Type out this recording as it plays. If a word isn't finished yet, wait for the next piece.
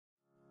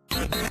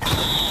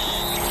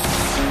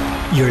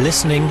You're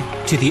listening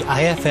to the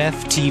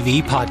IFF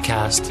TV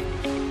podcast,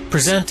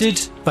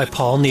 presented by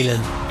Paul Nealon.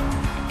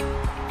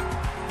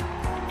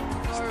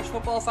 Irish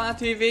Football Fan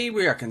TV,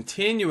 we are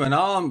continuing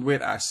on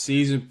with our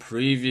season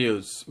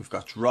previews. We've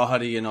got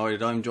Drogheda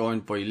United. I'm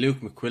joined by Luke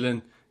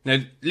McQuillan. Now,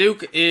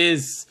 Luke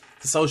is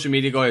the social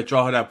media guy at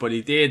Drogheda, but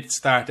he did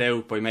start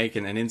out by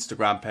making an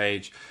Instagram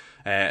page,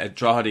 a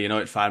Drogheda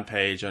United fan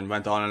page, and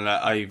went on, and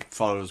I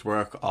followed his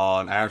work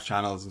on our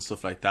channels and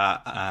stuff like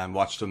that, and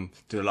watched him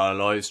do a lot of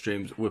live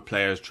streams with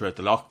players throughout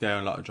the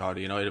lockdown, a lot of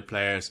Drogheda United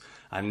players,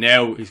 and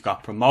now he's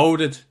got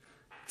promoted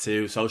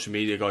to social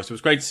media guy. So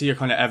it's great to see your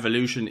kind of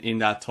evolution in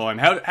that time.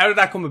 How did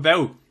that come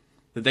about?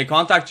 Did they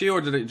contact you, or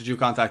did you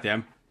contact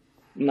them?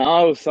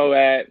 No, so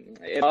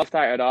it all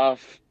started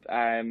off,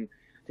 I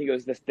think it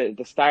was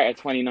the start of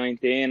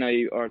 2019,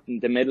 or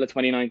the middle of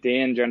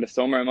 2019, during the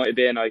summer it might have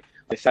been. I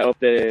set up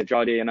the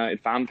Drogheda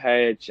United fan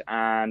page,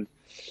 and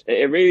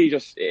it really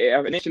just,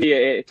 initially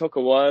it took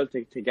a while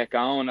to get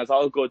going, as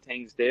all good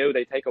things do.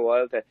 They take a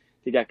while to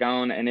get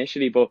going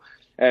initially, but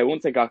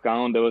once it got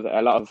going, there was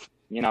a lot of,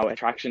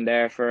 attraction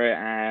there for it,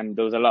 and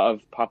there was a lot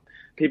of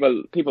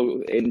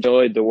people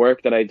enjoyed the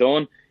work that I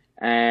done.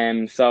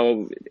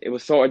 So it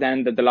was sort of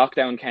then that the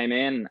lockdown came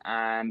in,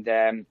 and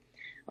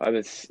I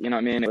was,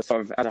 it was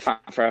sort of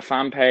for a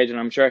fan page, and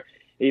I'm sure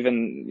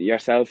even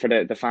yourself for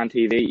the fan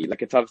TV,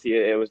 like, it's obviously,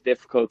 it was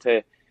difficult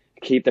to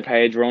keep the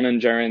page running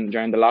during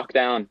the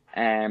lockdown,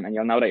 and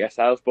you'll know that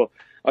yourself. But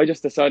I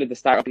just decided to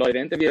start up live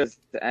interviews.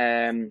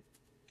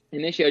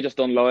 Initially I just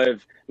done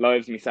lives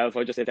myself.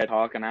 I just sit there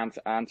talking,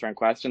 answering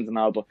questions and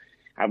all, but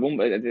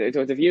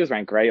the views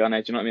weren't great on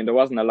it, there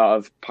wasn't a lot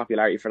of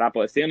popularity for that.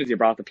 But as soon as you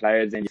brought the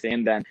players in, you're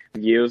seeing then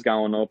views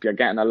going up, you're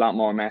getting a lot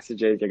more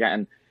messages, you're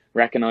getting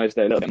recognised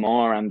a little bit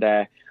more,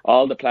 and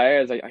all the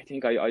players, I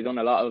think I done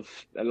a lot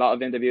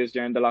of interviews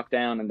during the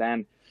lockdown, and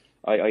then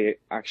I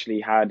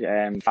actually had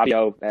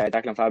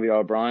Declan Fabio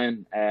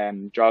O'Brien,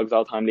 Drogh's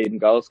all-time leading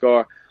goal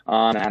scorer,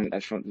 on, and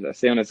as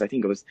soon as, I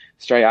think it was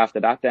straight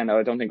after that, then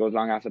I don't think it was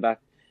long after that,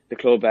 the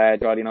club,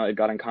 Drogheda United,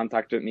 got in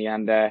contact with me,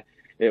 and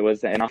it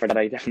was an offer that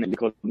I definitely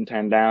couldn't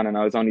turn down, and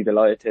I was only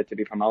delighted to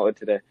be promoted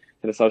to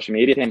the social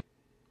media team.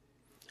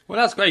 Well,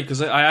 that's great,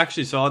 because I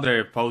actually saw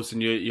their post,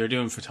 and you're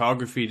doing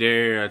photography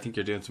there. I think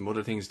you're doing some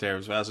other things there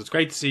as well. So it's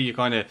great to see you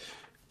kind of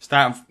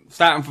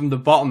starting from the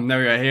bottom, now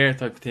you're here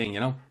type of thing,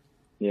 Yeah.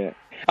 Well,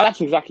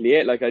 that's exactly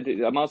it. Like,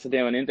 I'm also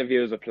doing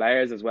interviews with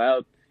players as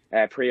well,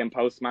 pre and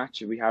post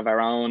match. We have our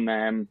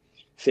own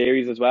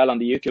series as well on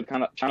the YouTube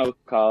channel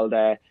called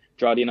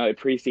Drogheda United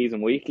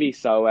Pre-Season Weekly.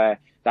 So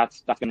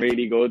that's been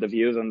really good. The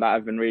views on that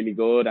have been really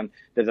good, and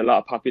there's a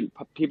lot of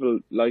people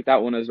like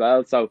that one as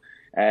well. So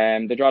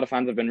the Drogheda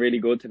fans have been really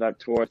good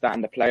towards that,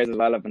 and the players as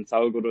well have been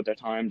so good with their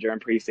time during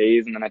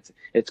pre-season, and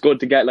it's good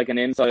to get like an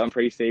insight on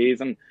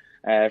pre-season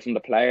from the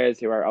players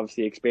who are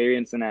obviously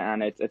experiencing it,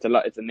 and it's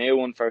a new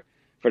one for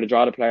the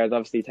Drogheda players,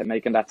 obviously,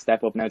 making that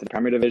step up now to the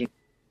Premier Division.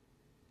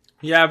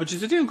 Yeah, but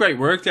you're doing great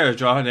work there,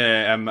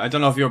 Drogheda. I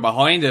don't know if you're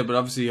behind it, but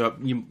obviously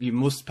you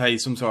must pay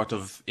some sort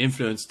of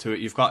influence to it.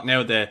 You've got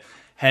now the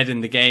Head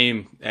in the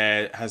Game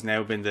has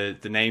now been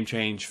the name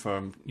change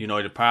from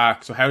United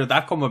Park. So how did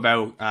that come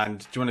about? And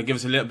do you want to give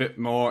us a little bit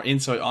more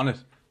insight on it?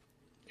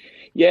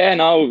 Yeah,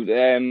 no,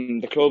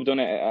 the club done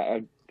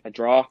a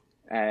draw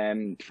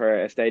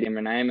for a stadium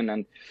renaming,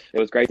 and it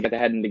was great to get the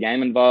Head in the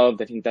Game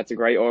involved. I think that's a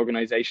great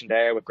organisation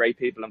there with great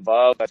people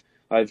involved.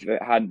 I've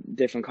had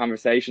different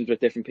conversations with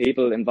different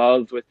people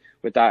involved with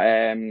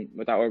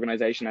that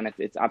organisation, and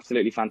it's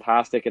absolutely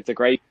fantastic. It's a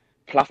great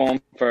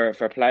platform for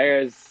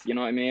players,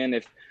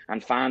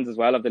 and fans as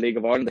well of the League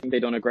of Ireland. I think they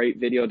done a great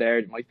video there.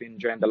 It might have been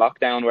during the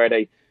lockdown, where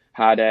they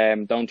had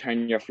Don't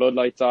Turn Your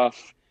Floodlights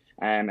Off,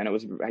 and it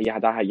was you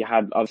had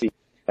obviously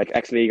like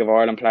ex-League of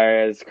Ireland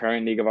players,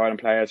 current League of Ireland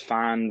players,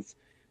 fans,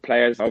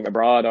 players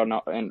abroad or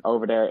not, and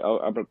over there,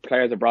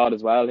 players abroad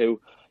as well who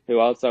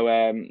also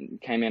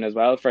came in as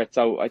well for it.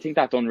 So I think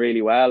that done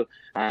really well,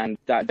 and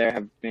that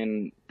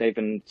they've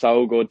been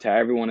so good to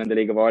everyone in the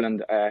League of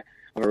Ireland of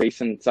a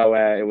recent. So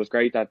it was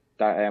great that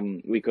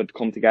we could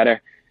come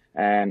together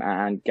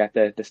and get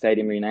the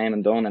stadium renamed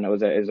and done, and it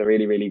was a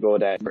really, really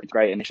good,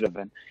 great initiative,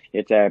 and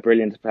it's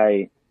brilliant to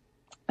play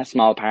a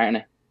small part in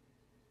it.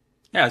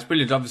 Yeah, it's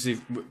brilliant. Obviously,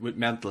 with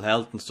mental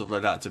health and stuff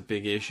like that, it's a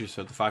big issue.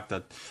 So the fact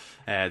that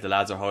the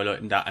lads are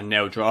highlighting that, and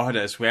now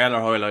Drogheda as well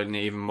are highlighting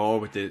it even more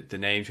with the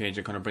name change,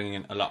 and kind of bringing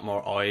in a lot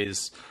more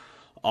eyes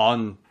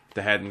on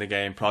the Head in the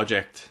Game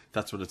project.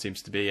 That's what it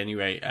seems to be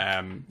anyway,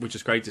 which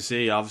is great to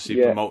see.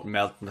 Obviously, promoting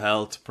mental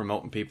health,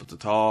 promoting people to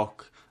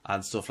talk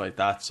and stuff like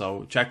that.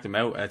 So check them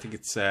out. I think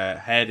it's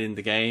Head in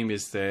the Game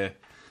is the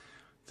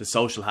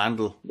social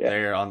handle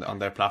there on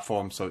their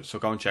platform. So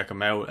go and check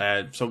them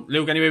out. So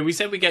Luke, anyway, we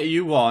said we get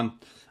you on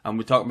and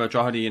we talked about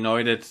Drogheda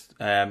United.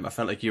 I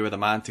felt like you were the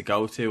man to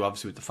go to,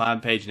 obviously with the fan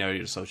page. Now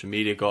you're the social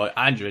media guy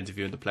and you're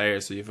interviewing the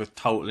players, so you have a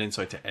total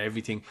insight to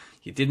everything.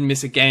 You didn't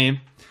miss a game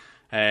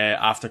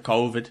after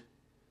COVID,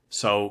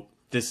 so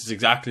this is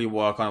exactly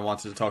what I kind of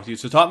wanted to talk to you.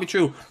 So talk me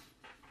through,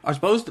 I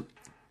suppose,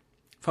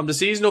 from the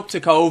season up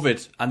to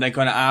COVID, and then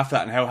kind of after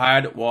that, and how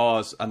hard it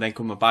was, and then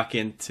coming back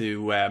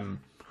into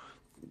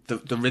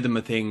the rhythm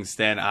of things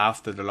then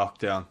after the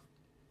lockdown.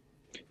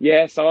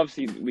 Yeah, so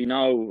obviously we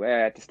know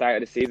at the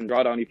start of the season,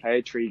 Drogheda only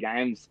played 3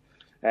 games.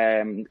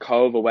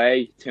 Cove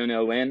away,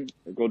 2-0 win,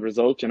 a good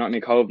result. You know what I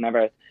mean? Cove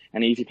never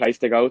an easy place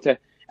to go to.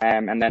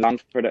 And then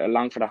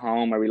Longford at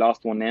home where we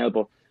lost 1-0,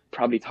 but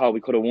probably thought we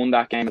could have won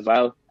that game as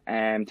well,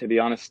 to be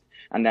honest.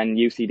 And then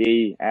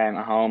UCD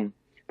at home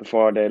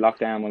before the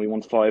lockdown when we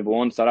won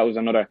 5-1. So that was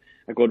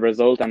a good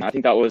result. And I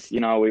think that was, we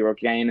were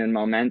gaining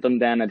momentum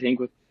then. I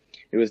think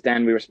it was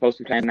then we were supposed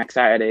to be playing next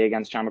Saturday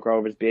against Shamrock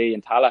Rovers B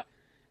in Tala.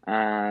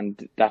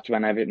 And that's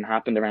when everything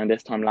happened around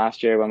this time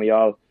last year when we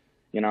all,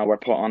 were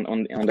put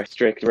under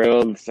strict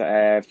rules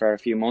for a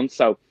few months.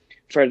 So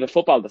for the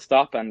football to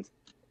stop and,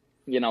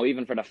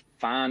 even for the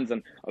fans,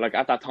 and like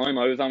at that time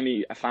I was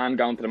only a fan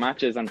going to the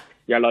matches, and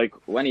you're like,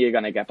 when are you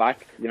going to get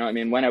back? You know what I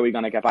mean? When are we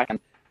going to get back? And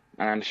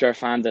I'm sure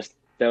fans are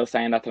still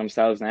saying that to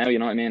themselves now, you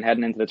know what I mean?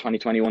 Heading into the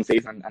 2021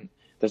 season, and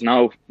there's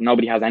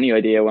nobody has any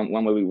idea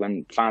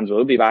when fans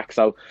will be back.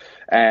 So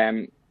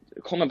coming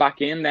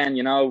back in then,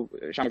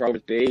 Shamrock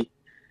Rovers B,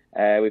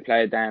 we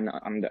played then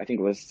on, I think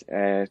it was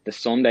the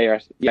Sunday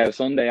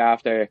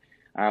after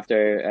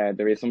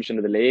the reassumption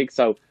of the league.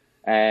 So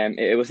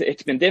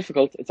it's been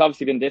difficult. It's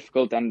obviously been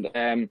difficult, and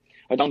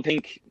I don't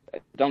think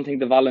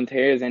the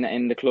volunteers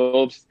in the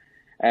clubs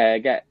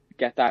get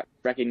that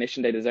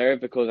recognition they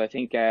deserve, because I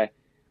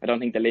don't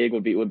think the league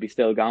would be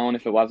still going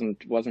if it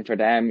wasn't for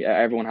them.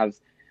 Everyone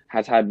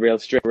has had real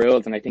strict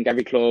rules, and I think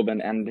every club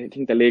and I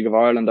think the League of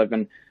Ireland,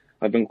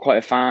 I've been quite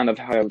a fan of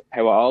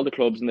how all the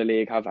clubs in the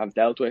league have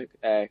dealt with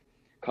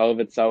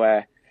COVID. So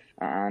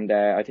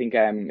I think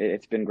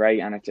it's been great,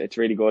 and it's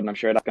really good, and I'm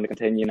sure that's going to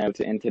continue now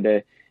into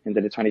the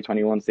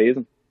 2021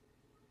 season.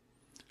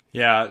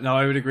 Yeah, no,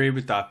 I would agree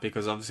with that,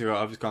 because obviously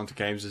I was going to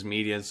games as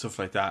media and stuff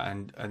like that,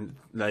 and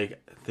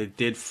like they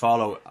did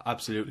follow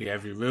absolutely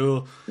every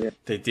rule. Yeah.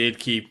 They did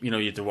keep, you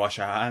had to wash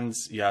your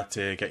hands, you had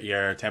to get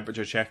your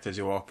temperature checked as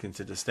you walked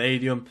into the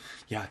stadium,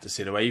 you had to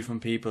sit away from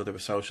people, there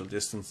was social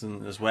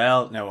distancing as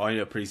well. Now I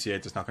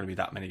appreciate there's not going to be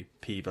that many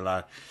people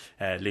at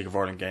League of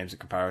Ireland games in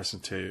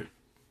comparison to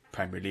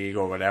Premier League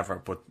or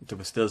whatever, but there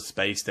was still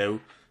spaced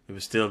out. There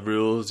was still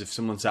rules. If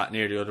someone sat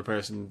near the other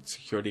person,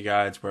 security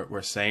guards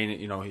were saying it,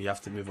 you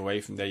have to move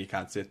away from there, you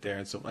can't sit there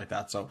and stuff like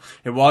that. So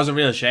it was a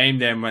real shame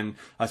then when,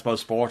 I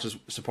suppose,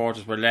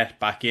 supporters were let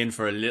back in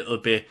for a little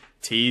bit,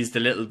 teased a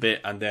little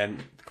bit, and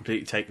then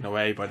completely taken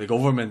away by the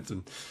government.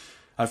 And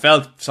I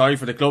felt sorry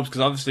for the clubs,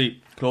 because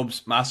obviously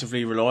clubs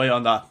massively rely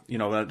on that,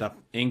 that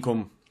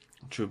income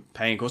through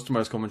paying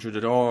customers coming through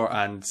the door,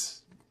 and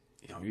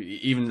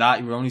even that,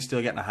 you were only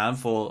still getting a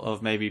handful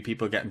of maybe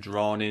people getting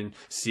drawn in,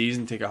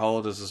 season ticket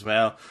holders as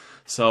well.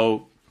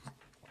 So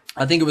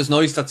I think it was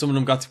nice that some of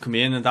them got to come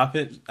in that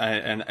bit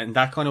and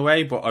that kind of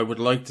way. But I would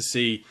like to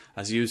see,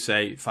 as you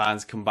say,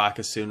 fans come back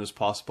as soon as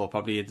possible,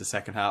 probably in the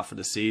second half of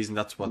the season.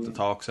 That's what the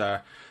talks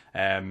are.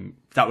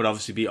 That would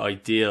obviously be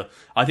ideal.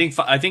 I think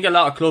a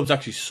lot of clubs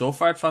actually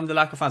suffered from the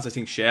lack of fans. I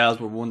think Shels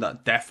were one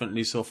that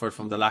definitely suffered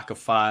from the lack of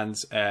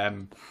fans.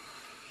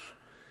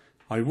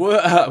 I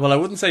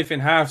wouldn't say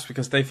Finn Harps,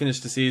 because they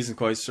finished the season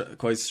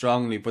quite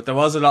strongly, but there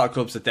was a lot of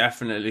clubs that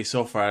definitely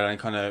suffered, and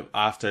kind of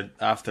after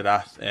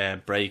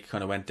that break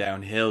kind of went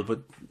downhill.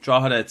 But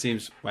Drogheda, it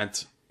seems,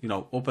 went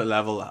up a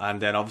level,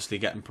 and then obviously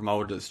getting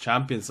promoted as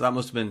champions. So that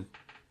must have been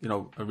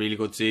a really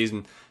good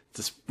season.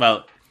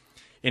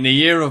 In a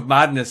year of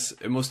madness,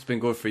 it must have been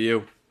good for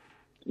you.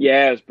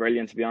 Yeah, it was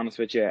brilliant, to be honest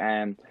with you.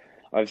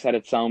 I've said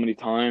it so many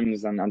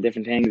times and on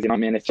different things. You know what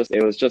I mean?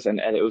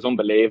 It was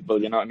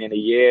unbelievable. You know what I mean? A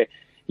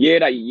year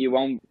that you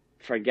won't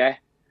forget,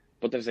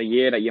 but there's a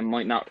year that you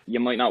might not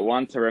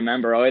want to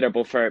remember either.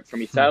 But for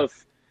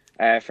myself,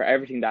 for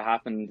everything that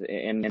happened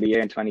in the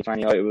year in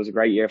 2020, it was a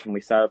great year for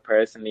myself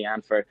personally,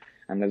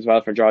 and as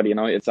well for Drogheda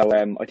United. So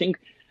I think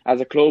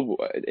as a club,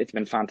 it's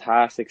been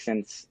fantastic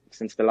since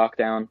the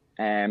lockdown.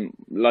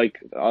 Like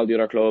all the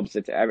other clubs,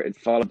 it's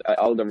followed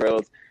all the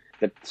rules,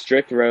 the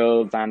strict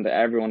rules, and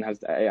everyone has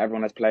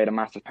played a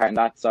massive part in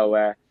that.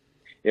 So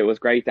it was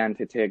great then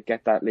to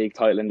get that league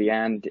title in the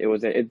end. It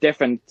was a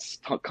different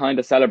kind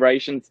of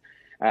celebrations,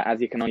 as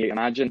you can only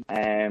imagine.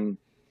 There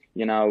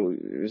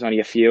was only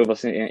a few of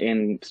us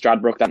in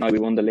Stradbrook that night we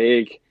won the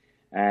league,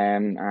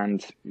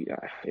 and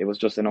it was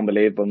just an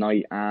unbelievable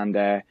night,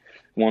 and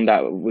one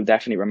that we'll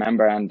definitely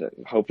remember. And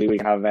hopefully we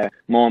can have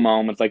more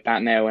moments like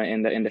that now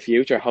in the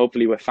future.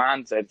 Hopefully with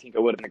fans. I think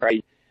it would have been a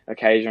great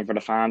occasion for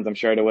the fans. I'm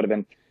sure there would have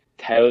been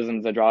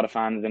thousands of Drogheda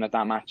fans in at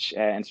that match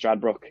in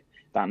Stradbrook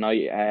that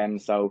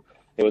night. So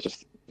it was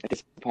just a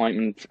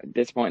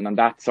disappointing on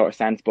that sort of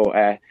sense,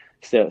 but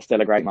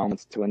still a great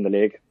moment to win the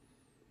league.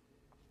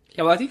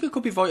 Yeah, well, I think it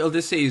could be vital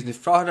this season.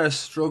 If Drogheda are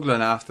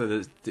struggling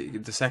after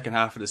the second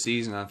half of the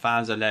season and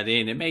fans are let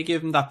in, it may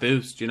give them that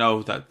boost,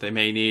 that they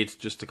may need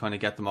just to kind of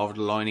get them over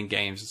the line in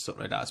games and stuff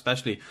like that,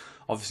 especially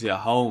obviously at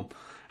home.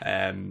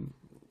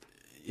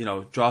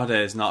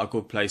 Drogheda is not a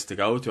good place to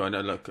go to. I know,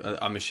 look,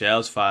 I'm a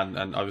Shels fan,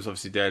 and I was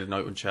obviously there the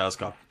night when Shels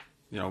got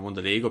won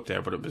the league up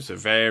there, but it was a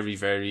very,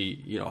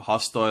 very,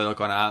 hostile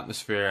kind of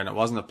atmosphere, and it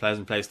wasn't a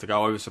pleasant place to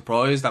go. I was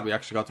surprised that we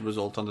actually got the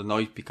result on the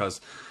night,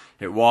 because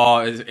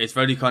it's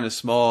very kind of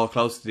small,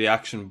 close to the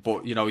action,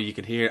 but you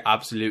could hear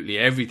absolutely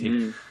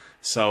everything.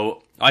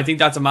 So I think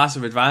that's a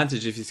massive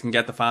advantage if you can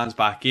get the fans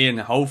back in,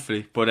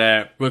 hopefully.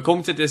 But we'll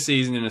come to this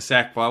season in a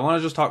sec, but I want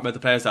to just talk about the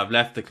players that have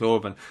left the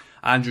club. And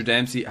Andrew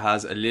Dempsey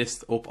has a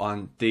list up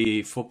on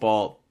the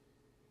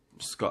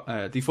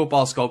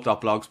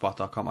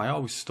footballscope.blogspot.com. I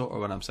always stutter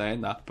when I'm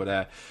saying that,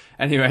 but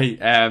anyway,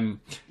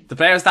 the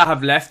players that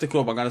have left the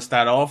club, I'm going to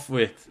start off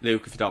with,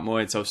 Luke, if you don't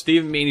mind. So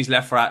Stephen Meany's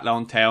left for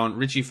Athlone Town,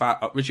 Richie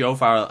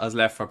O'Farrell has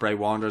left for Bray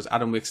Wanderers,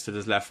 Adam Wickstead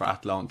has left for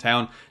Athlone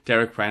Town,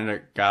 Derek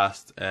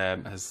Prendergast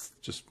has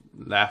just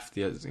left,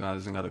 he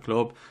hasn't got a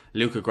club,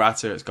 Luca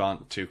Grazia has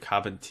gone to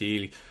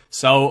Cabinteely.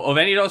 So of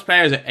any of those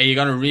players, are you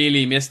going to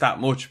really miss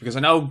that much? Because I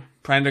know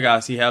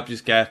Prendergast, he helped you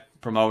get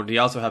promoted. He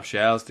also helped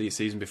Shells the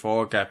season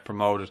before get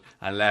promoted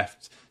and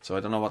left. So I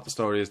don't know what the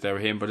story is there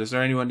with him. But is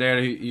there anyone there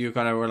who you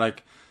kind of were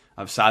like,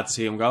 I'm sad to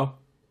see him go?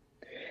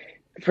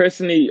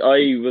 Personally,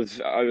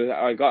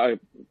 I got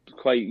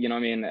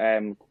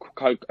I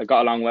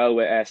got along well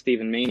with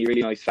Stephen Meany,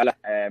 really nice fella,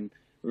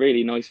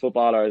 really nice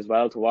footballer as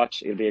well to watch.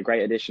 He'll be a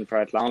great addition for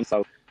Athlone,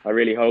 so I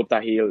really hope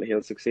that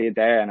he'll succeed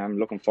there, and I'm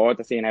looking forward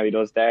to seeing how he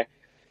does there.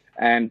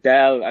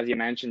 Dell, as you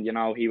mentioned,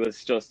 he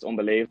was just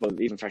unbelievable,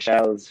 even for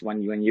Shells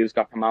when Hughes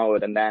got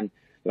promoted, and then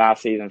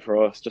last season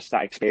for us, just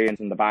that experience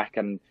in the back,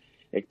 and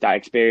that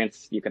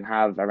experience you can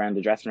have around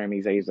the dressing room.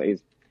 He's a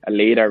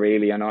leader,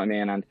 really, you know what I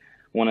mean? And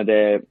one of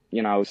the,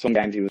 some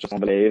games he was just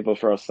unbelievable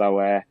for us.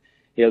 So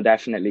he'll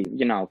definitely,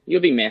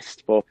 he'll be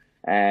missed. But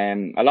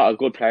a lot of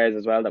good players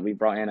as well that we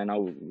brought in, I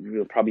know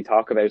we'll probably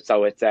talk about.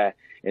 So it's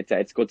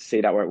good to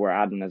see that we're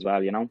adding as well,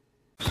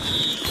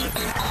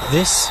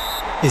 This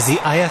is the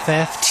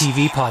IFF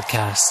TV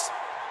podcast.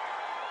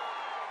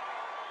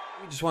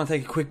 We just want to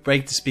take a quick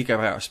break to speak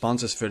about our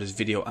sponsors for this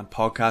video and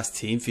podcast,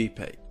 Team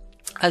Feepay.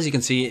 As you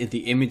can see in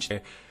the image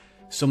there,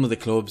 some of the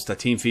clubs that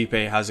Team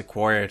Feepay has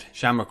acquired,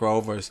 Shamrock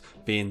Rovers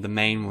being the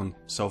main one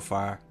so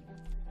far.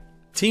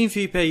 Team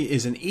Feepay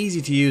is an easy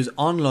to use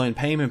online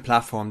payment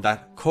platform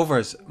that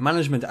covers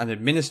management and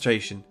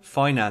administration,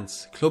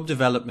 finance, club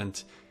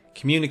development,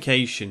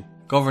 communication,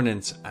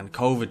 governance and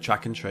COVID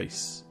track and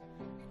trace.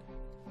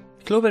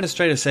 Club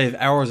administrators save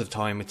hours of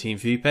time with Team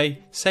Feepay.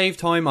 Save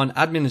time on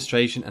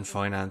administration and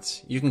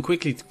finance. You can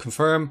quickly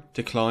confirm,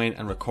 decline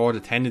and record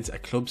attendance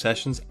at club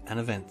sessions and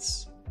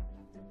events.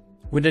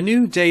 With a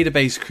new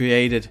database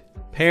created,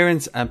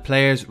 parents and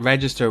players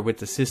register with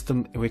the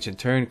system, which in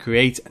turn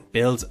creates and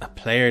builds a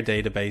player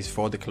database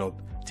for the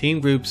club. Team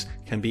groups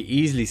can be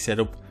easily set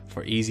up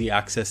for easy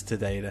access to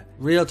data.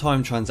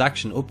 Real-time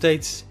transaction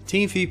updates.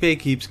 Team Feepay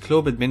keeps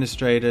club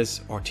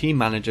administrators or team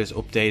managers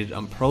updated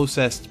on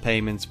processed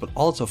payments, but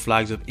also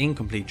flags up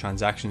incomplete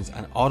transactions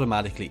and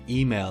automatically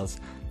emails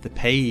the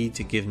payee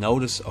to give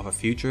notice of a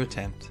future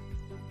attempt.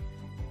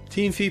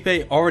 Team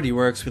Feepay already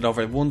works with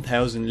over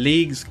 1,000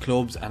 leagues,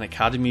 clubs and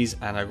academies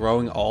and are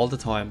growing all the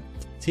time.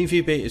 Team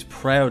Feepay is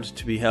proud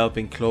to be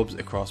helping clubs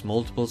across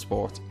multiple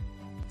sports.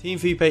 Team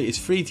Feepay is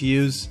free to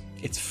use,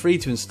 it's free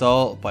to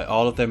install by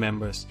all of their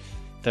members.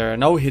 There are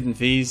no hidden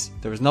fees,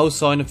 there is no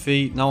sign-up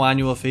fee, no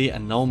annual fee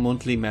and no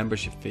monthly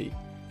membership fee.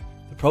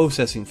 The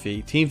processing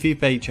fee. Team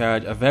Feepay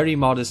charge a very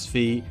modest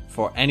fee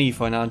for any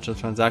financial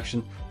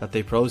transaction that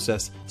they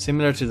process,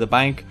 similar to the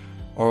bank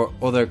or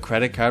other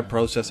credit card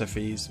processor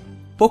fees.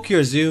 Book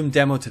your Zoom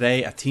demo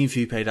today at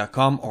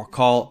teamfeepay.com or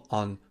call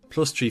on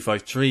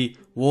 +353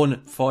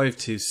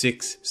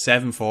 1526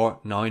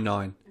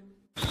 7499.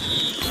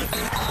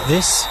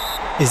 This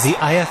is the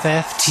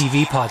IFF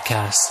TV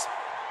podcast.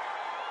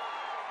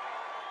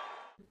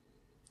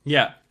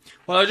 Yeah.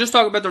 Well, I'll just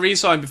talk about the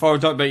re-sign before we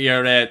talk about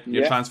your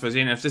transfers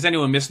in. If there's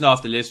anyone missing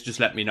off the list, just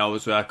let me know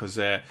as well, because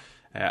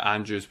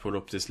Andrew's put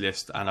up this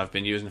list and I've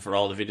been using it for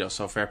all the videos,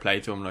 so fair play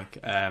to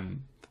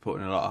him.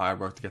 Putting in a lot of hard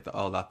work to get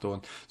all that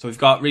done. So we've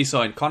got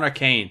re-signed Connor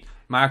Kane,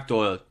 Mark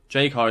Doyle,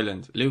 Jake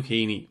Hyland, Luke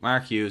Heaney,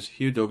 Mark Hughes,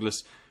 Hugh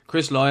Douglas,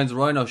 Chris Lyons,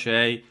 Ryan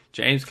O'Shea,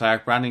 James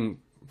Clark, Brandon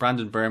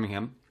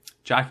Birmingham,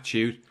 Jack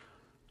Chute,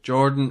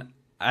 Jordan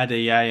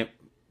Adeyemo,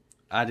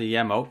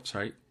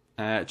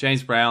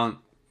 James Brown,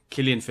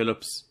 Killian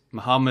Phillips,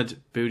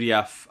 Mohammed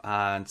Boudiaf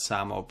and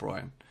Sam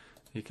O'Brien.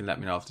 You can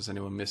let me know if there's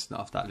anyone missing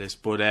off that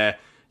list. But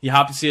you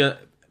happy to see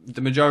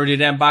the majority of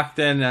them back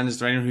then, and is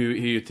there anyone who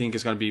you think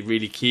is going to be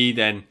really key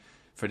then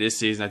for this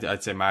season?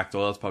 I'd say Mark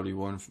Doyle's probably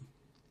one.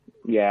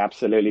 Yeah,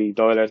 absolutely.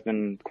 Doyle has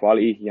been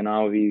quality.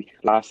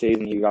 Last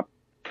season he got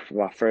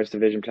first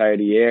division player of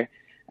the year,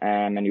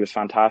 and he was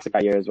fantastic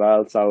that year as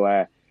well. So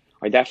I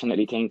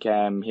definitely think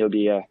he'll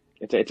be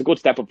it's a good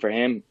step up for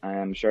him.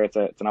 I'm sure it's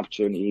an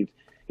opportunity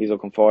he's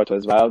looking forward to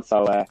as well.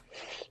 So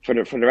for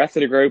the rest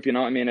of the group,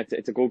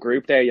 it's a good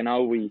group there.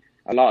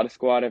 A lot of the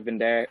squad have been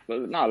there.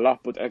 Well, not a lot,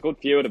 but a good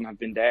few of them have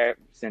been there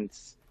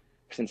since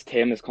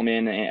Tim has come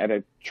in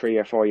about 3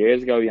 or 4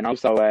 years ago.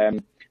 So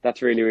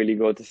that's really, really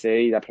good to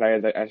see that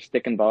players are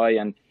sticking by,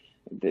 and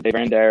they've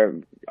earned their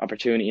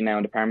opportunity now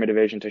in the Premier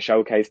Division to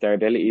showcase their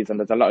abilities, and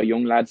there's a lot of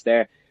young lads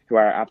there who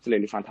are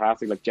absolutely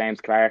fantastic, like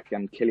James Clark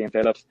and Killian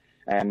Phillips,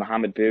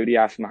 Mohamed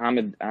Boudiaf.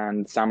 Mohamed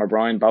and Sam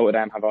O'Brien, both of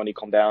them have only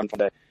come down from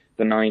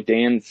the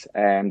 19s,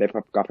 and they've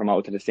got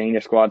promoted to the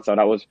senior squad, so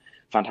that was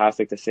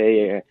fantastic to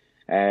see.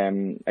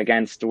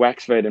 Against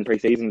Wexford in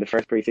pre-season, the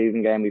first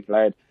pre-season game we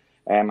played,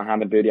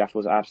 Mohamed Boudiaf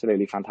was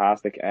absolutely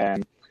fantastic,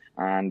 and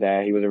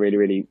he was a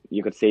really,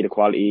 you could see the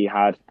quality he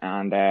had,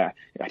 and I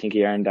think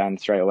he earned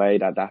straight away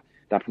that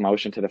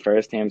promotion to the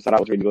first team, so that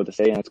was really good to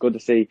see. And it's good to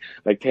see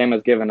like Tim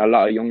has given a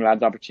lot of young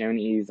lads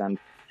opportunities, and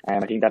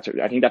I think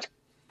that's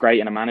great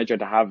in a manager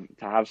to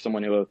have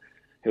someone who'll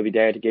be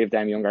there to give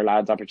them younger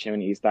lads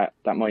opportunities that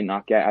might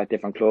not get at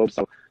different clubs.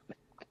 So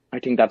I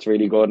think that's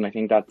really good, and I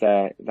think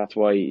that's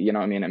why, you know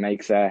what I mean, it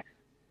makes a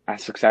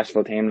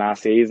successful team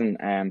last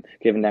season,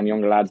 giving them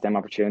younger lads them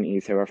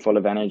opportunities who are full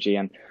of energy.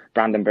 And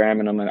Brandon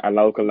Birmingham, a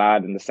local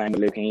lad, and the same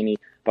with Luke Heaney,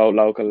 both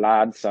local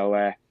lads. So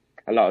a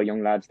lot of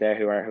young lads there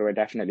who are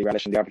definitely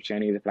relishing the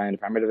opportunity to play in the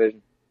Premier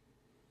Division.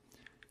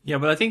 Yeah,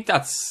 but I think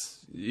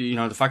that's, you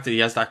know, the fact that he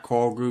has that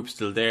core group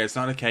still there. It's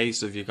not a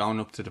case of you going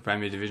up to the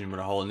Premier Division with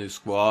a whole new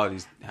squad. He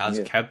has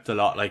kept a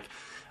lot. Like,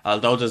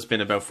 although there's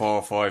been about 4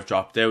 or 5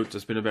 dropped out,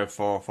 there's been about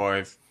 4 or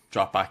 5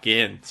 drop back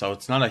in. So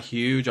it's not a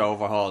huge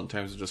overhaul in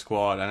terms of the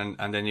squad.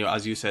 And then, you know,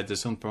 as you said,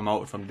 there's some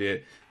promoted from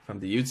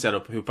the youth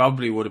setup who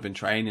probably would have been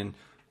training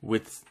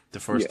with the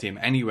first team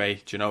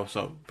anyway, you know,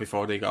 so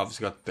before they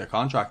obviously got their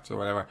contracts or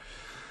whatever.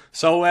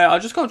 So I'll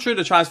just go through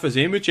the transfers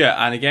in with you.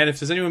 And again, if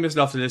there's anyone missing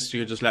off the list,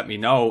 you just let me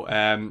know.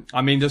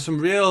 I mean, there's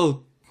some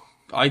real,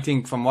 I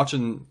think from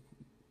watching,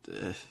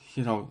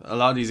 you know, a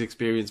lot of these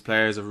experienced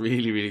players are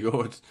really, really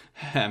good.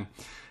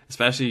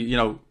 Especially, you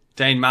know,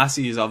 Dane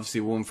Massey is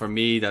obviously one for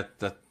me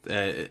that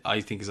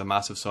I think is a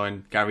massive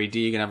sign. Gary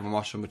Deegan, having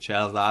watched him with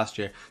Chelsea last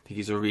year, I think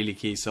he's a really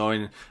key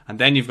sign. And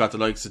then you've got the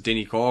likes of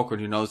Dinny Corcoran,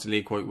 who knows the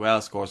league quite well,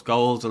 scores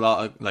goals a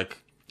lot,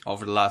 like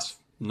over the last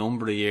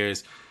number of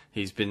years.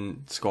 He's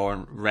been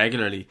scoring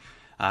regularly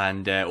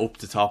and up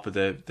the top of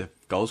the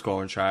goal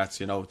scoring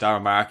charts. You know,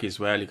 Darren Markey as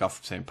well, he got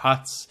from St.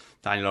 Pat's.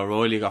 Daniel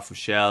O'Reilly got from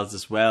Shells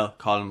as well.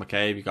 Colin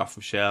McCabe, you got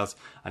from Shells.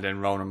 And then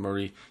Ronan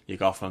Murray, you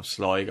got from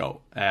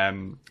Sligo.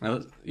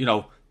 You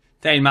know,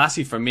 Dane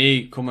Massey, for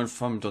me, coming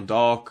from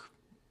Dundalk,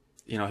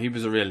 you know, he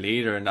was a real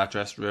leader in that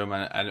dressing room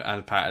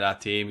and part of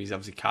that team. He's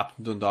obviously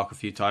captained Dundalk a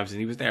few times and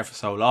he was there for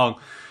so long.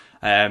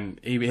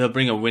 He'll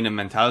bring a winning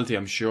mentality,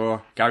 I'm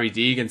sure. Gary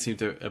Deegan seemed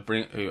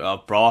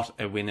to brought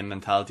a winning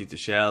mentality to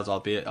Shells,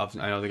 albeit I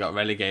know they got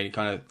relegated. He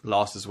kind of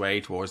lost his way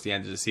towards the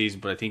end of the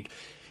season, but I think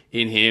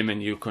in him,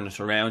 and you kind of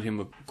surround him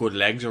with good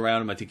legs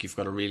around him, I think you've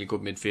got a really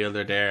good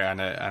midfielder there and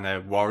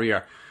a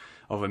warrior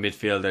of a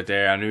midfielder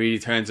there, and he really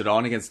turns it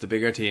on against the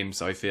bigger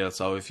teams, I feel.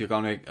 So if you're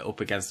going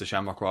up against the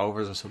Shamrock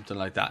Rovers or something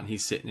like that and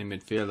he's sitting in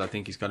midfield, I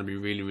think he's going to be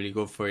really, really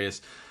good for you.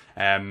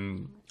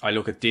 I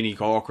look at Dinny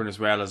Corcoran as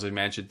well, as I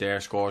mentioned there,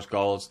 scores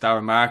goals.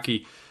 Darren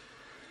Markey,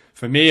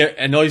 for me,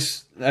 a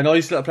nice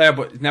little player,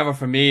 but never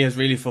for me has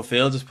really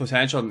fulfilled his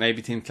potential.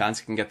 Maybe Tim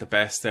Clancy can get the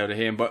best out of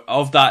him. But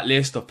of that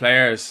list of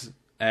players,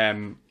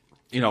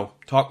 you know,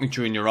 talk me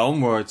through in your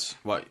own words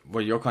what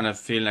you're kind of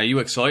feeling. Are you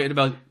excited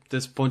about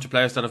this bunch of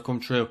players that have come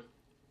through?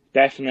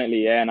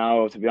 Definitely, yeah.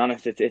 No, to be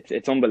honest,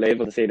 it's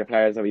unbelievable to see the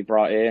players that we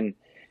brought in.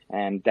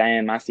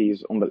 Dane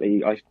Massey's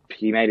unbelievable.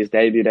 He made his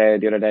debut there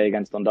the other day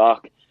against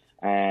Dundalk,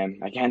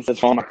 against his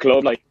former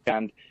club, like,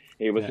 and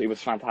he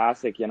was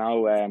fantastic, you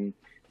know.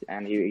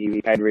 And he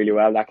played really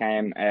well that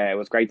game. It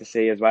was great to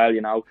see as well,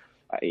 you know.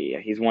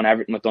 He's won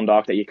everything with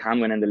Dundalk that you can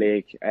win in the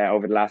league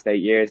over the last 8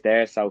 years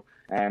there. So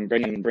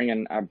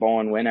bringing a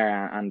born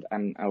winner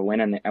and a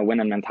winning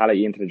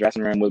mentality into the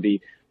dressing room will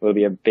be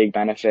a big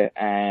benefit.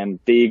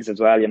 Deegs as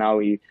well, you know,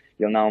 you'll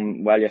know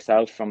him well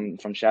yourself from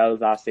Shells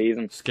last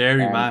season. Scary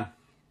man.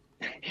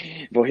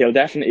 But he'll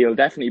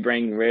definitely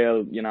bring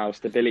real, you know,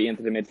 stability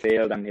into the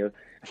midfield, and he'll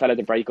a fella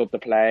to break up the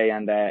play,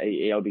 and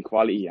he'll be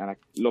quality. And I'm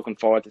looking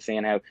forward to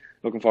seeing how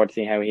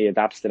he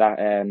adapts to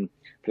that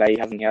play. He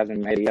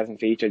hasn't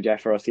featured yet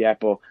for us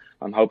yet, but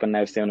I'm hoping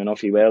now soon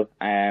enough he will.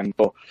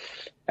 But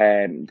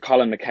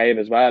Colin McCabe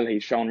as well,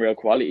 he's shown real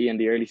quality in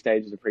the early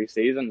stages of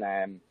pre-season.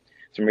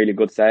 Some really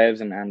good saves,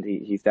 and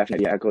he's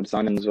definitely a good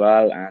signing as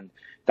well. And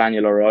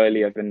Daniel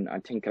O'Reilly, I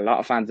think a lot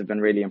of fans have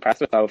been really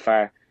impressed with so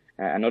far.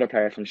 Another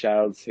player from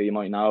Shells who you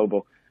might know,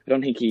 but I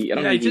don't think he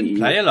didn't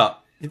play a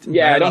lot. I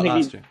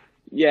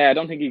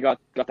don't think he got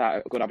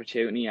that good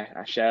opportunity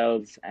at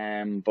Shells.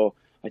 But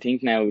I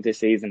think now this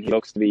season he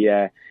looks to be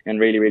in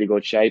really, really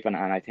good shape, and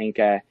I think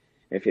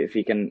if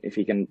he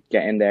can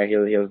get in there,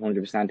 he'll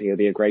 100%. He'll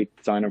be a great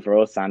signing for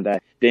us. And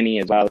Dinny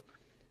as well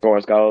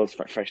scores goals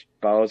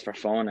for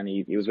fun, and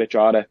he was with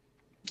Drogheda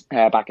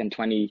back in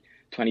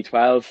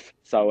 2012,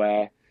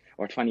 so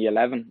or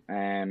 2011,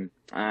 and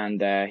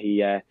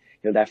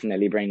he'll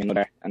definitely bring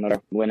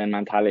another winning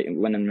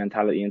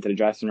mentality into the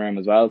dressing room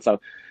as well. So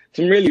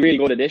some really, really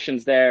good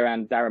additions there.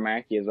 And Darren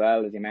Markey as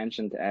well, as you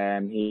mentioned.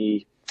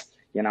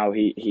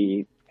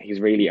 He's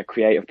really a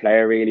creative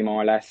player, really,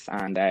 more or less.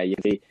 And you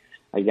can see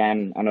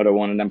again, another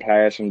one of them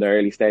players from the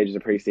early stages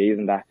of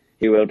pre-season that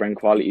he will bring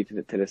quality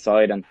to the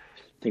side. And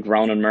I think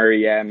Ronan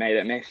Murray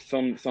made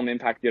some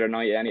impact the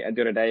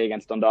other day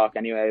against Dundalk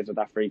anyways with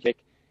that free kick.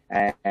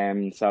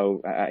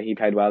 So he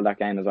played well that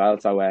game as well.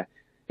 So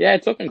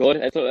it's looking good.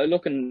 It's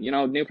looking,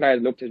 new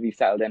players look to be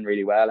settled in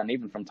really well, and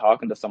even from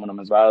talking to some of them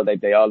as well,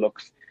 they all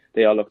look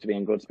to be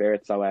in good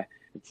spirits. So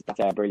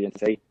that's brilliant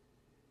to see.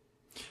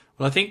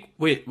 Well, I think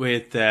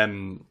with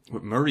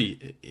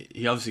Murray,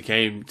 he obviously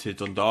came to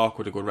Dundalk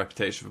with a good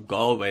reputation from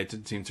Galway. It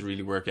didn't seem to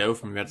really work out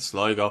for him at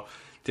Sligo.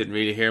 Didn't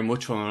really hear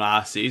much from him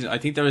last season. I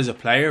think there is a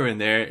player in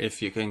there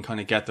if you can kind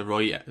of get the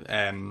right,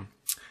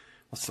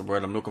 what's the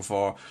word I'm looking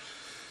for?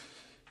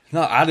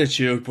 Not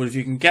attitude, but if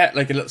you can get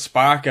like a little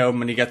spark out of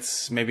him and he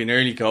gets maybe an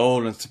early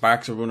goal and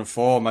sparks a running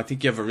form, I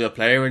think you have a real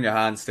player in your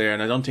hands there.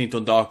 And I don't think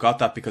Dundalk got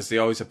that because they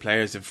always have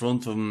players in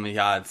front of him. He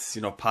had,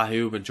 Pat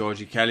Hube and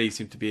Georgie Kelly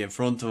seemed to be in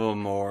front of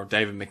him, or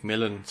David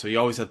McMillan. So he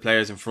always had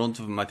players in front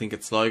of him. I think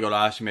at Sligo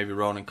last year, maybe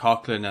Ronan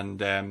Coughlin,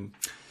 and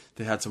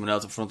they had someone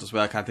else in front as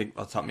well. I can't think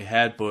off the top of my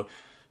head, but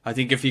I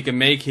think if you can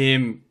make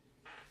him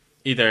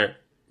either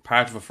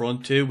part of a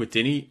front two with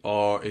Dinny,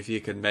 or if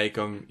you can make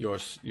him your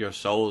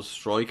sole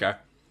striker,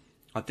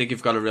 I think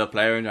you've got a real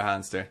player in your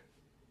hands there.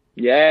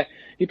 Yeah,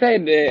 he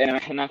played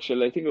an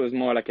actual, I think it was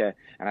more like an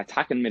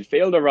attacking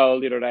midfielder role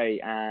the other day,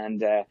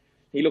 and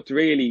he looked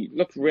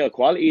real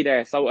quality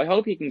there. So I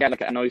hope he can get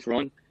like a nice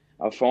run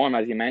of form,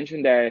 as you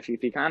mentioned there. If he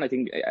can, I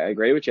think I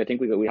agree with you. I think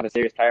we have a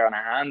serious player on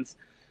our hands.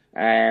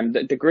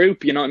 The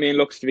group,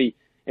 looks to be,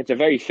 it's a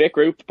very fit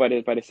group, by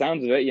the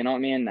sounds of it,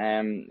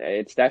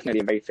 it's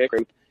definitely a very fit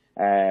group.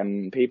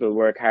 People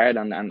work hard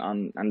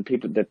and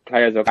people, the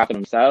players look after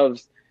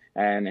themselves.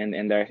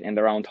 In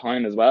their own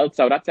time as well,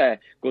 so that's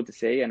good to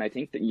see. And I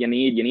think that you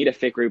need a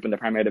fit group in the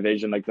Premier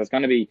Division. Like there's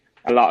going to be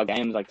a lot of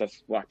games, like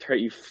there's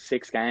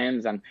 36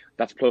 games, and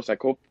that's plus a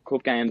cup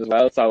games as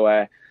well.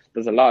 So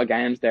there's a lot of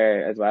games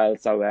there as well.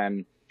 So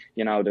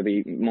there'll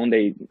be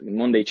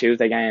Monday,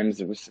 Tuesday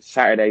games,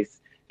 Saturdays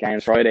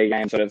games, Friday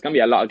games. So there's going to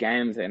be a lot of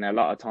games in a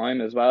lot of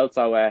time as well.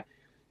 So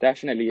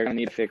definitely you're going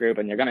to need a fit group,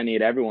 and you're going to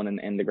need everyone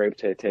in the group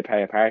to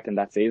play a part in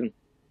that season.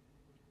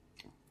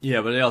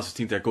 Yeah, but I also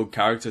think they're good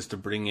characters to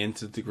bring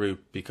into the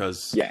group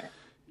because,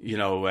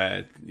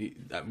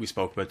 we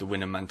spoke about the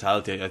winning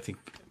mentality. I think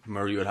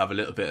Murray would have a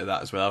little bit of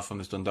that as well from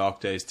his Dundalk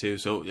days too.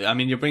 So, I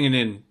mean, you're bringing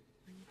in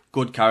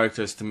good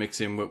characters to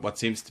mix in with what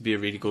seems to be a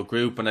really good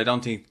group. And I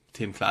don't think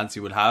Tim Clancy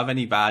would have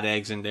any bad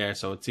eggs in there.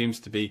 So it seems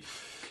to be,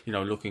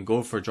 looking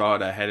good for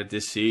Drogheda ahead of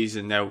this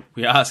season. Now,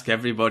 we ask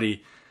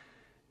everybody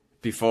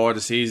before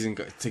the season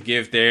to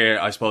give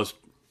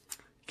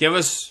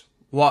us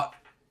what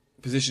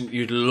position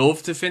you'd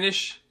love to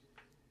finish,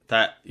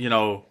 that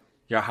your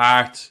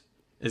heart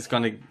is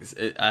gonna,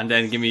 and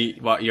then give me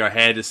what your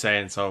head is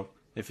saying. So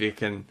if you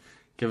can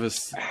give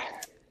us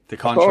the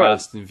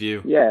contrast in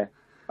view. Yeah,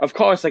 of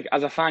course. Like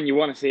as a fan, you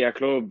want to see our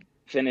club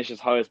finish as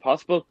high as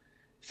possible.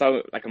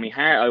 So like in my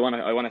heart, I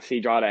want to see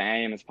Drogheda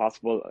aim as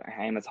possible,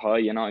 aim as high.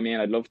 You know what I mean?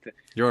 I'd love to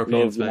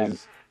European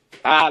spaces.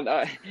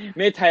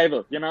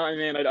 Mid-table. You know what I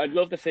mean? I'd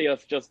love to see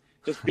us just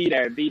be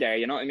there.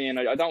 You know what I mean?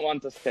 I don't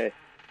want us to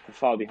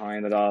fall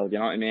behind at all, you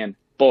know what I mean?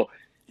 But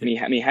me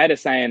head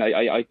is saying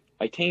I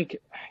think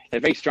it's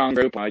a very strong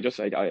group, and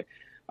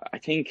I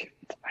think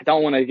I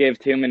don't want to give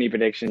too many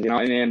predictions, you know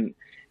what I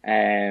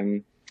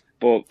mean?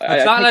 But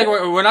it's not like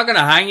we're not going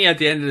to hang you at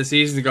the end of the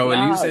season to go,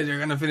 well, you said you're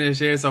going to finish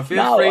here, so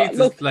feel free to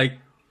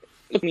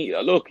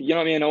look, you know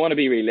what I mean? I want to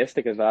be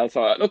realistic as well.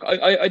 So look,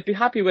 I'd be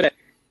happy with it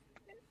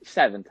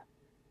 7th.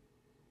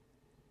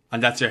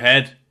 And that's your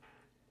head?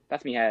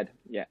 That's my head,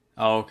 yeah.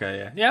 Oh, okay,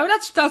 yeah. Yeah, well,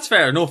 that's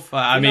fair enough.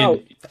 I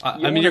mean,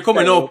 you're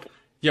coming up.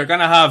 You're going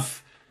to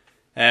have,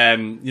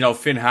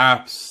 Finn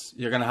Harps.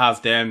 You're going to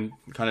have them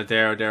kind of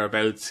there or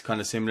thereabouts,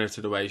 kind of similar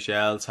to the way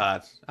Shells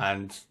had.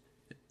 And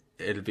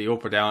it'll be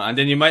up or down. And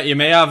then you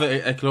may have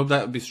a club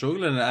that will be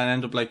struggling and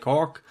end up like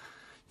Cork.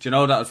 Do you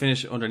know that'll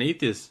finish underneath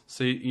this?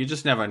 So you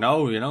just never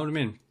know, you know what I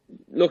mean?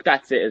 Look,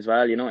 that's it as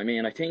well, you know what I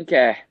mean? I think,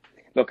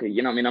 look,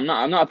 you know what I mean?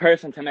 I'm not a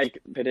person to make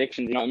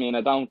predictions, you know what I mean?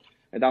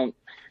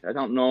 I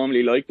don't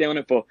normally like doing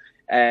it, but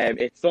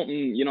it's something,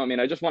 you know what I mean?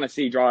 I just want to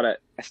see Drogheda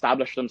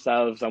establish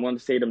themselves. I want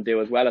to see them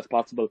do as well as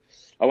possible.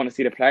 I want to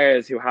see the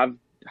players who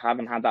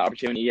haven't had that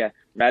opportunity yet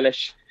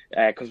relish,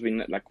 because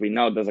we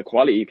know there's a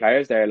quality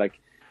players there, like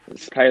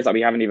players that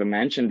we haven't even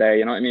mentioned there,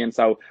 you know what I mean?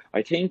 So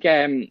I think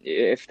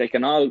if they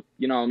can all,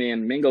 you know what I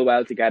mean, mingle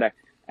well together,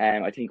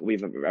 I think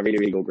we've a really,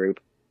 really good group.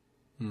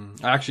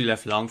 I actually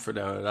left Longford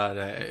out of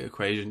that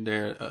equation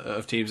there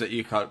of teams that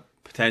you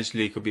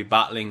potentially could be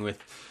battling with.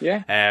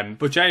 Yeah.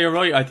 But yeah, you're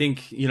right. I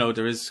think,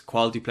 there is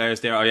quality players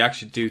there. I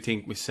actually do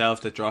think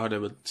myself that Drogheda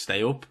will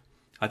stay up.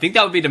 I think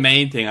that would be the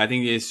main thing. I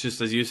think it's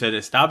just, as you said,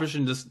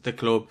 establishing the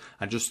club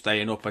and just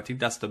staying up. I think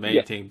that's the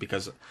main thing,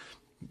 because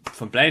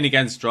from playing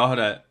against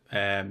Drogheda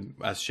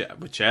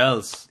with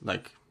Shells,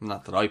 like,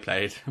 not that I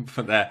played,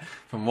 but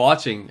from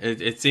watching,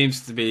 it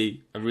seems to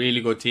be a really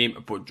good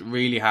team, but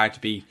really hard to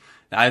beat.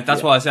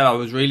 That's why I said I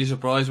was really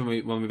surprised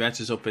when we matched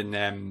this up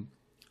in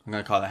I'm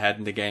going to call it Head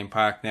in the Game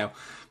Park now.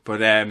 But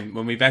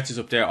when we bet this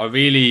up there, I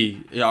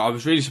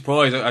was really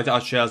surprised. I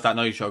thought Shells that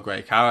night showed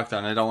great character,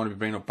 and I don't want to be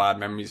bringing up bad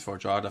memories for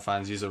Drogheda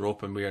fans. These are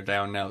up and we are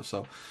down now,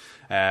 so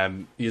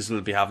you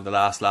will be having the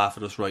last laugh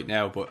at us right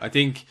now. But I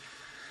think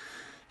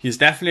you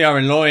definitely are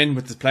in line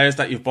with the players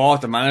that you've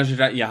bought, the manager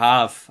that you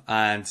have,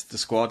 and the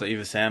squad that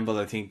you've assembled.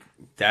 I think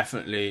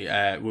definitely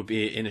would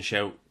be in a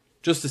shout.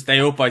 Just to stay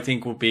up, I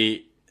think would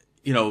be,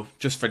 you know,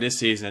 just for this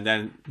season, and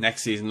then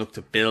next season look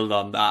to build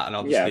on that and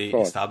obviously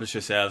establish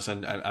yourselves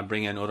and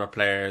bring in other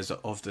players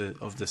of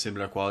the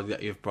similar quality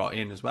that you've brought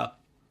in as well.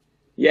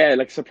 Yeah,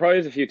 like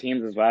surprise a few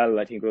teams as well.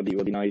 I think would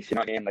be nice. You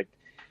know what I mean?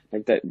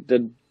 Like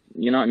the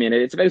you know what I mean?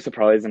 It's about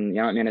surprising.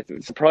 You know what I mean?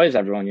 It's surprise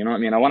everyone. You know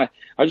what I mean?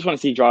 I just want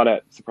to see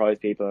Drogheda surprise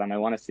people, and I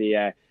want to see.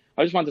 I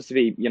just want us to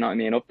be, you know what I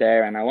mean, up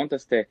there, and I want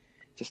us to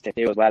just to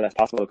do as well as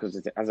possible,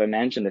 because as I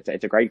mentioned,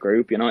 it's a great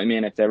group. You know what I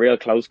mean? It's a real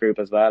close group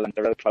as well, and it's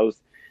a real close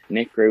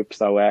knit group.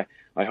 So I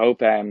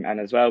hope and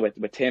as well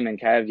with Tim and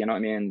Kev, you know what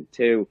I mean,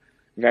 two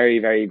very,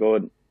 very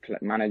good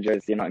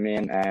managers, you know what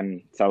I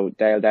mean, so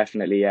they'll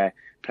definitely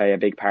play a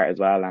big part as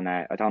well, and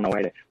I don't know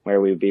where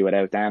we would be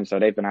without them. So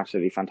they've been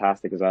absolutely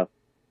fantastic as well.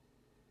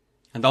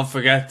 And don't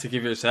forget to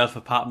give yourself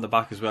a pat on the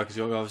back as well, because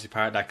you're obviously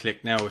part of that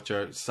clique now with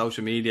your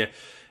social media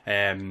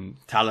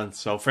talent.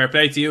 So fair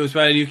play to you as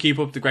well. You keep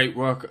up the great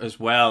work as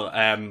well.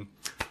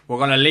 We're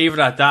going to leave it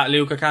at that,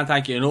 Luke. I can't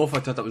thank you enough. I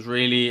thought that was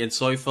really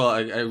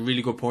insightful, a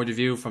really good point of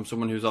view from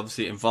someone who's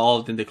obviously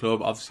involved in the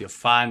club, obviously a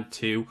fan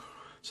too.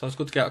 So it's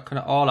good to get kind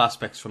of all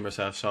aspects from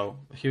yourself. So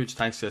a huge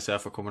thanks to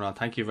yourself for coming on.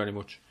 Thank you very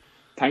much.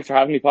 Thanks for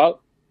having me,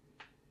 Paul.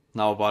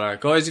 No bother.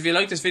 Guys, if you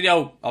like this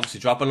video, obviously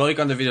drop a like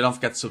on the video. Don't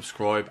forget to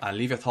subscribe and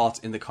leave your thoughts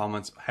in the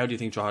comments. How do you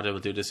think Drogheda will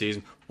do this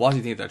season? What do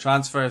you think of their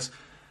transfers?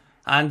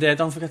 And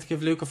don't forget to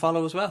give Luke a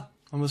follow as well.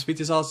 And we'll speak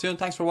to you all soon.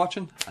 Thanks for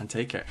watching and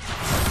take care.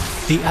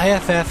 The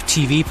IFF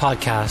TV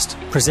podcast,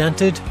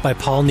 presented by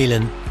Paul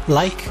Nealon.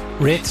 Like,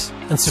 rate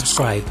and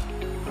subscribe.